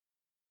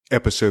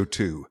Episode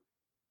 2,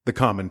 The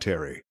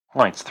Commentary.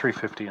 Lights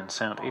 350 and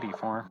sound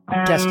 84.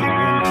 Testing 1,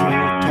 2,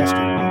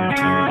 testing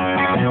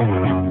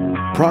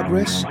 1, 2.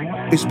 Progress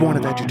is born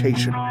of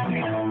agitation.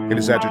 It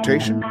is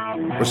agitation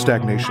or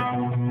stagnation.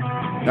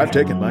 I've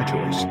taken my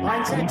choice.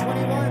 Mindset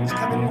 21's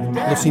coming with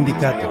death. Los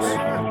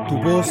sindicatos,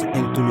 tu voz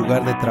en tu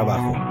lugar de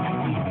trabajo.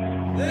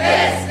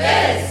 This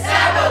is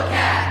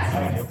Sabocast!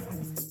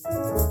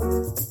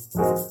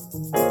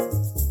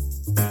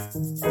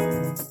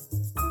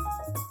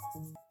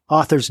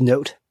 Author's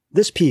note.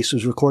 This piece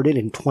was recorded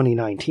in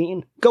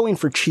 2019, going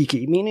for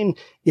cheeky, meaning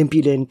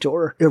impudent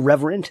or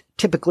irreverent,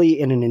 typically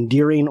in an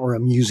endearing or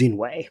amusing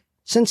way.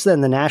 Since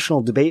then, the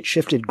national debate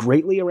shifted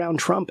greatly around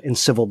Trump and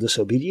civil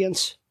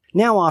disobedience,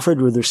 now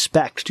offered with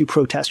respect to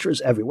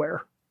protesters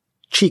everywhere.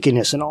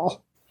 Cheekiness and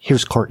all.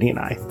 Here's Courtney and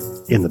I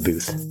in the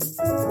booth.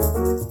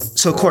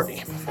 So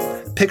Courtney,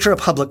 picture a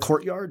public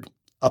courtyard,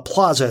 a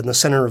plaza in the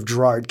center of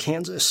Girard,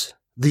 Kansas.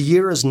 The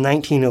year is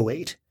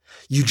 1908.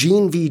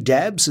 Eugene V.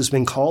 Debs has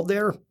been called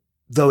there,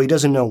 though he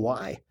doesn't know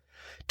why,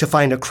 to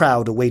find a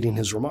crowd awaiting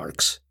his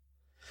remarks.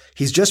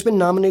 He's just been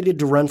nominated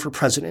to run for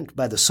president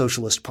by the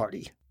Socialist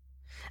Party.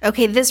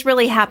 Okay, this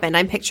really happened.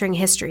 I'm picturing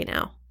history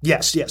now.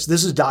 Yes,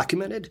 this is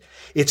documented.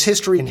 It's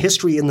history and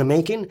history in the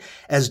making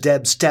as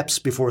Debs steps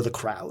before the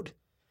crowd.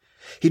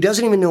 He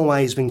doesn't even know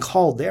why he's been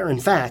called there. In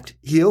fact,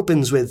 he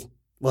opens with,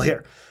 well,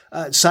 here,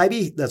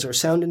 Saibi, that's our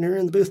sound engineer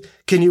in the booth.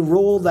 Can you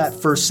roll that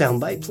first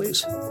soundbite,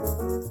 please?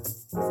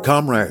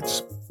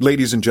 Comrades,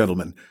 ladies and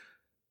gentlemen,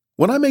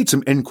 when I made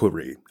some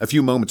inquiry a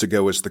few moments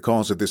ago as to the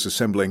cause of this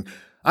assembling,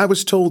 I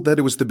was told that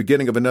it was the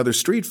beginning of another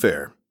street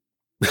fair.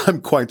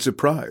 I'm quite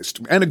surprised,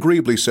 and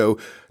agreeably so,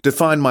 to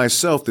find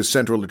myself the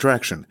central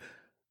attraction.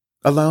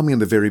 Allow me in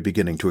the very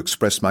beginning to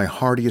express my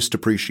heartiest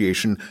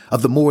appreciation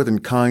of the more than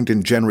kind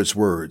and generous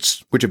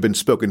words which have been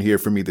spoken here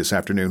for me this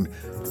afternoon.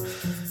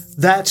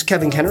 That's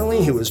Kevin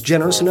Kennerly, who was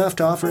generous enough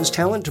to offer his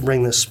talent to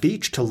bring this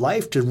speech to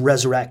life to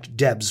resurrect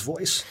Deb's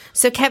voice.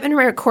 So Kevin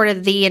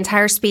recorded the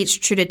entire speech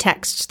true to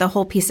text, the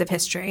whole piece of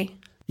history.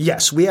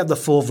 Yes, we have the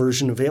full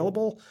version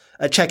available.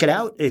 Check it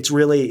out.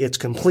 It's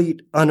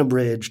complete,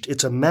 unabridged.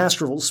 It's a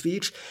masterful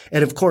speech.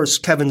 And of course,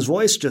 Kevin's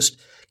voice just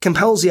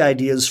compels the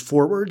ideas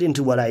forward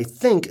into what I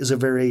think is a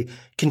very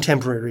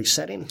contemporary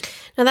setting.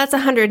 Now that's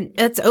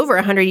over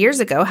 100 years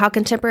ago. How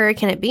contemporary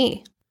can it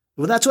be?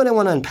 Well, that's what I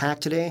want to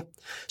unpack today.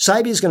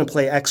 Saibi is going to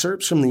play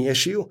excerpts from the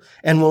issue,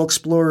 and we'll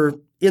explore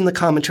in the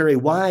commentary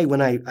why, when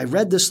I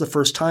read this the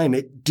first time,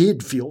 it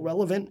did feel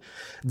relevant.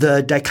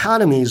 The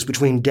dichotomies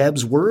between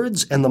Deb's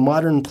words and the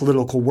modern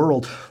political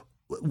world,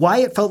 why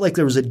it felt like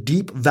there was a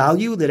deep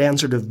value that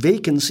answered a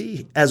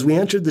vacancy as we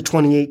entered the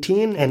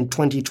 2018 and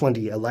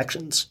 2020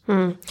 elections.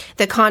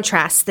 The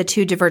contrast, the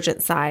two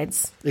divergent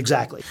sides.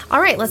 Exactly.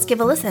 All right, let's give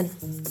a listen.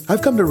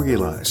 I've come to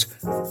realize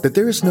that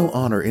there is no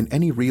honor in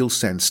any real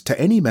sense to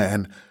any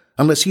man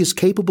unless he is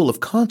capable of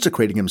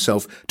consecrating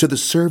himself to the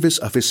service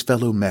of his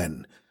fellow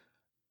men.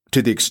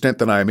 To the extent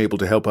that I am able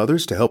to help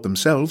others to help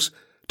themselves,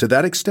 to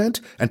that extent,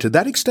 and to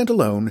that extent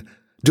alone,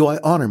 do I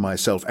honor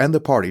myself and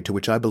the party to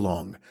which I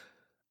belong.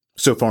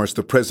 So far as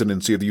the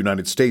presidency of the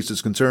United States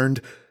is concerned,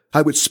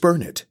 I would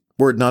spurn it,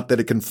 were it not that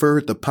it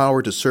conferred the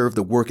power to serve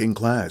the working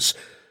class,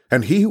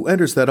 and he who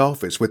enters that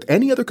office with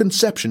any other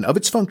conception of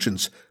its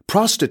functions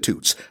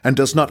prostitutes and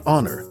does not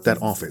honor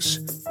that office.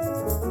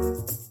 Ever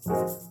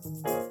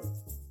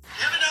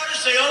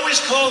notice they always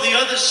call the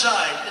other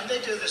side, and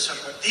they do this on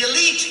purpose, the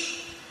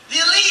elite? The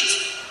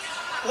elite!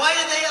 Why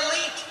are they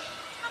elite?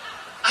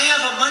 I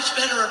have a much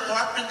better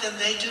apartment than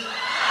they do.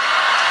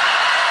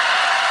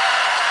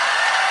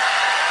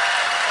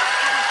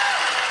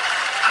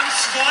 I'm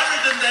smarter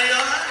than they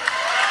are.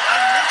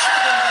 I'm richer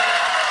than they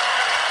are.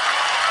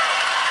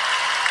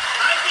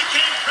 I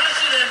became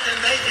president and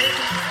they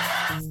didn't.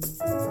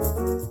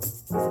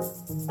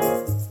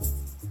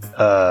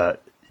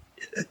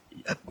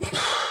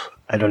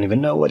 I don't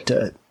even know what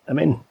to. I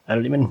don't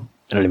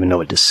even know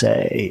what to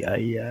say.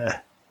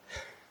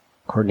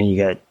 Courtney,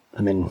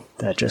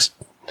 that just.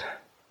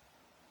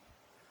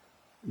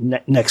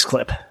 Next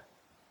clip.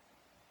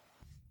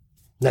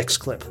 Next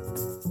clip.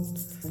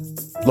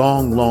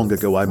 Long, long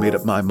ago I made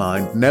up my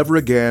mind never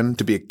again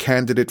to be a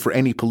candidate for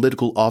any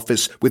political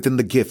office within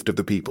the gift of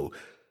the people.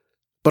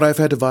 But I've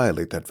had to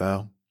violate that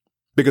vow.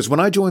 Because when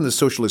I joined the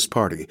Socialist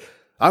Party,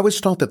 I was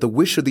taught that the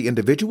wish of the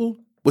individual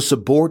was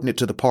subordinate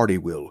to the party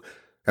will,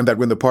 and that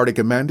when the party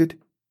commanded,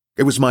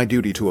 it was my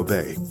duty to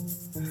obey.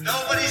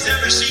 Nobody's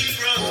ever seen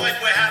growth like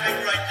we're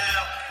having right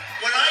now.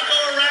 When I go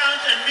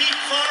around and meet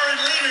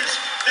foreign leaders,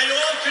 they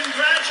all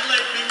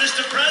congratulate me,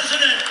 Mr.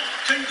 President.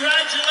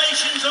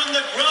 Congratulations on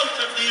the growth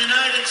of the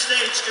United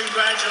States.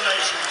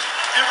 Congratulations,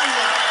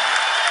 everyone.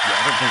 Yeah,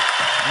 I don't think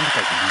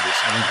I can do this.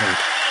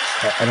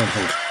 I don't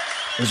think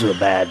this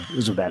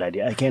was a bad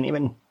idea. I can't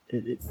even.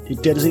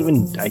 It doesn't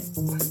even.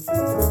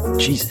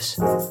 Jesus.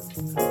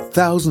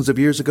 Thousands of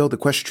years ago, the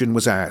question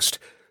was asked,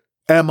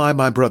 "Am I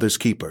my brother's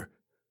keeper?"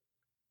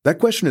 That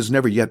question has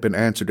never yet been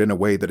answered in a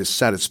way that is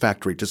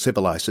satisfactory to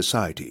civilized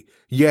society.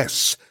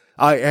 Yes,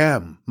 I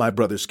am my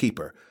brother's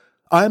keeper.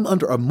 I am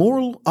under a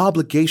moral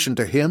obligation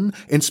to him,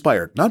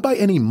 inspired not by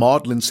any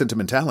maudlin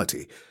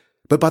sentimentality,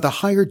 but by the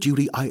higher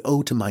duty I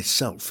owe to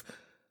myself.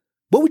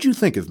 What would you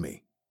think of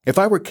me if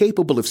I were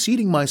capable of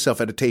seating myself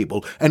at a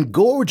table and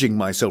gorging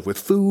myself with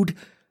food,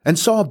 and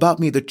saw about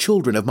me the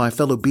children of my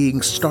fellow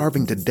beings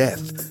starving to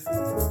death?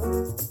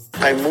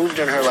 I moved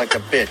on her like a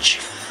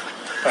bitch,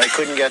 but I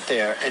couldn't get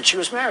there, and she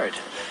was married.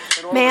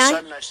 And all May of a I?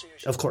 sudden, I see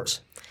her. Of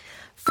course.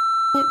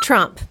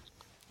 Trump.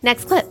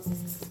 Next clip.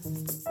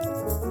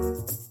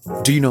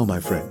 Do you know, my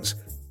friends,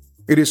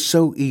 it is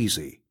so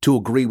easy to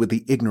agree with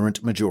the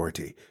ignorant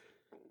majority.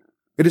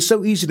 It is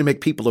so easy to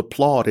make people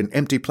applaud an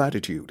empty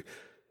platitude.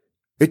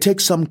 It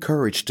takes some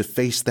courage to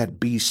face that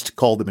beast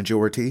called the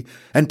majority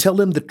and tell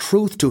him the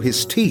truth to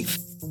his teeth.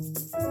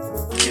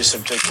 Use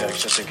some Tic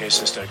Tacs just in case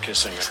they start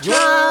kissing her.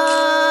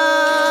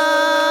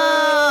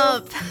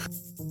 Trump!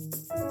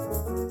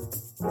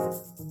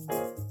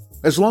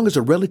 As long as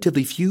a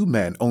relatively few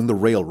men own the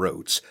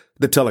railroads,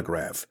 the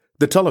telegraph,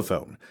 the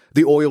telephone,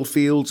 the oil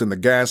fields and the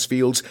gas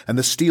fields and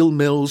the steel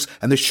mills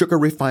and the sugar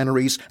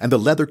refineries and the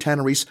leather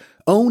tanneries,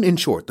 own, in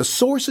short, the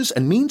sources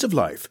and means of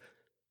life,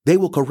 they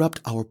will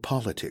corrupt our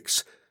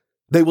politics.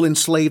 They will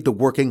enslave the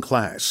working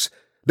class.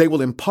 They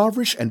will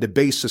impoverish and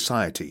debase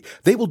society.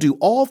 They will do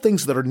all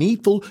things that are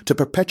needful to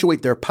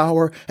perpetuate their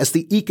power as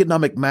the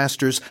economic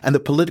masters and the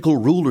political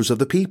rulers of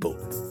the people.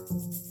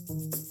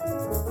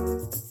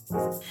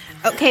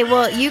 Okay,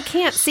 well, you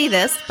can't see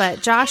this,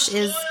 but Josh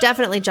is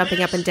definitely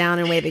jumping up and down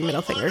and waving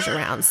middle fingers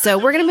around. So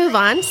we're going to move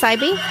on.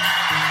 Saibi?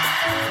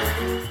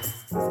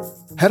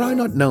 Had I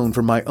not known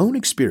from my own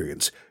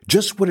experience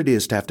just what it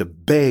is to have to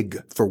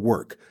beg for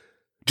work,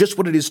 just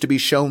what it is to be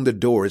shown the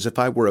door as if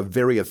I were a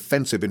very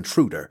offensive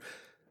intruder,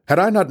 had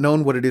I not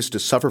known what it is to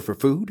suffer for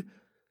food,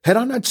 had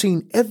I not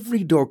seen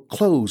every door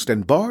closed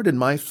and barred in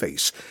my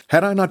face,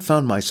 had I not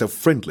found myself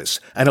friendless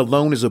and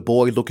alone as a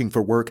boy looking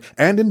for work,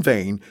 and in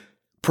vain,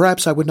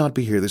 perhaps I would not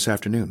be here this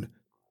afternoon.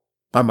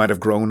 I might have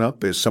grown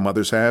up, as some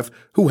others have,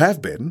 who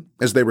have been,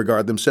 as they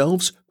regard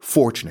themselves,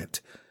 fortunate.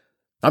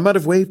 I might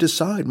have waved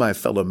aside my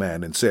fellow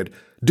man and said,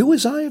 "Do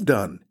as I have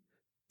done.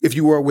 If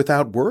you are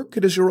without work,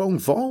 it is your own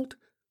fault.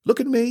 Look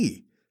at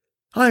me.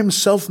 I am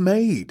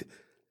self-made.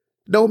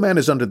 No man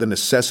is under the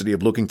necessity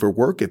of looking for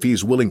work if he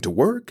is willing to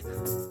work."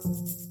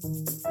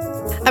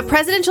 A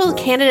presidential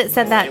candidate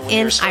said that And when in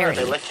you're smart, irony.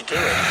 they let you do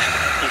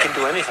it. You can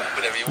do anything.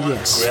 Whatever you want.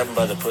 Yes. Grab them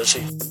by the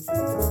pussy.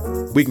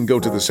 We can go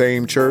to the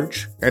same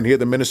church and hear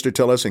the minister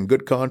tell us in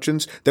good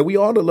conscience that we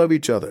ought to love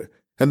each other,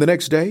 and the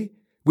next day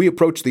we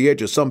approach the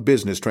edge of some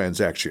business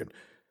transaction.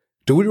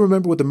 Do we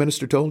remember what the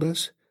minister told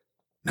us?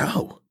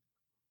 No.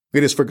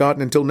 It is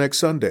forgotten until next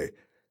Sunday.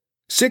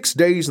 6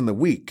 days in the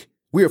week,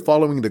 we are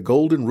following the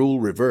golden rule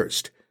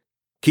reversed.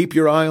 Keep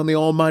your eye on the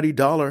almighty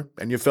dollar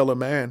and your fellow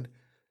man.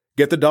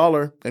 Get the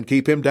dollar and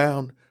keep him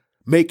down.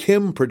 Make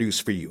him produce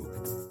for you.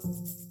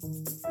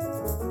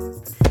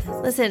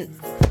 Listen,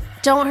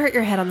 don't hurt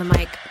your head on the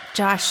mic.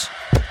 Josh,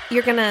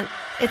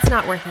 it's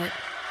not worth it.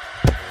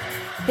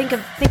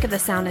 Think of the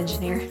sound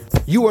engineer.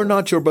 You are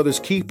not your brother's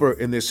keeper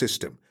in this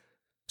system.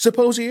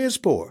 Suppose he is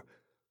poor.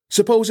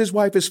 Suppose his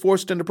wife is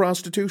forced into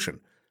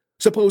prostitution.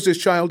 Suppose his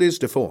child is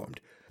deformed.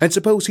 And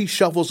suppose he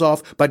shuffles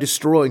off by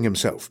destroying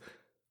himself.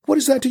 What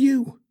is that to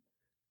you?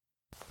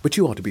 But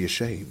you ought to be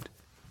ashamed.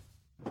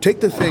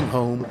 Take the thing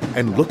home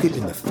and look it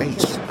in the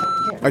face.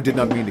 I did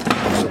not mean to keep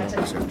you so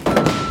long, sir.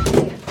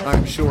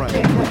 I'm sure I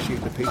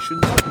appreciate the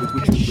patience with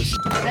which you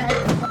listen to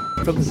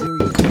me. From the very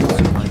depths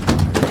of my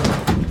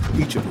heart,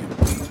 each of you,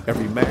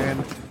 every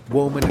man,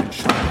 woman, and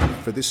child,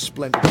 for this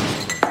splendid,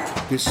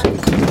 this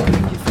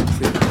beautiful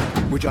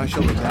thing, which I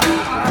shall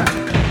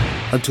remember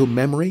until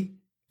memory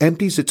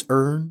empties its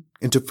urn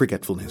into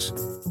forgetfulness.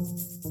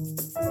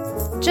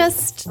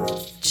 Just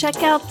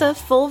check out the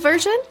full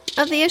version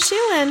of the issue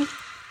and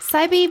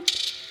Saibi,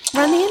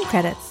 run the end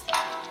credits.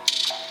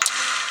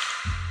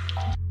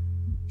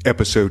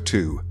 Episode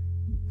 2,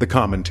 The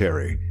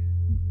Commentary,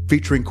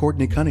 featuring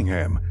Courtney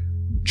Cunningham,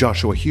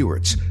 Joshua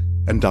Hewarts,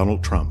 and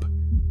Donald Trump.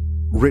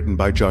 Written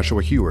by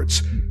Joshua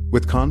Hewarts,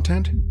 with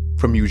content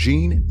from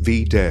Eugene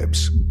V.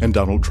 Debs and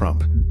Donald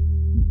Trump.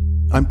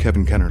 I'm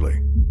Kevin Kennerly,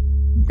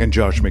 and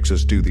Josh makes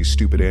us do these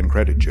stupid end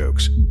credit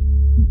jokes.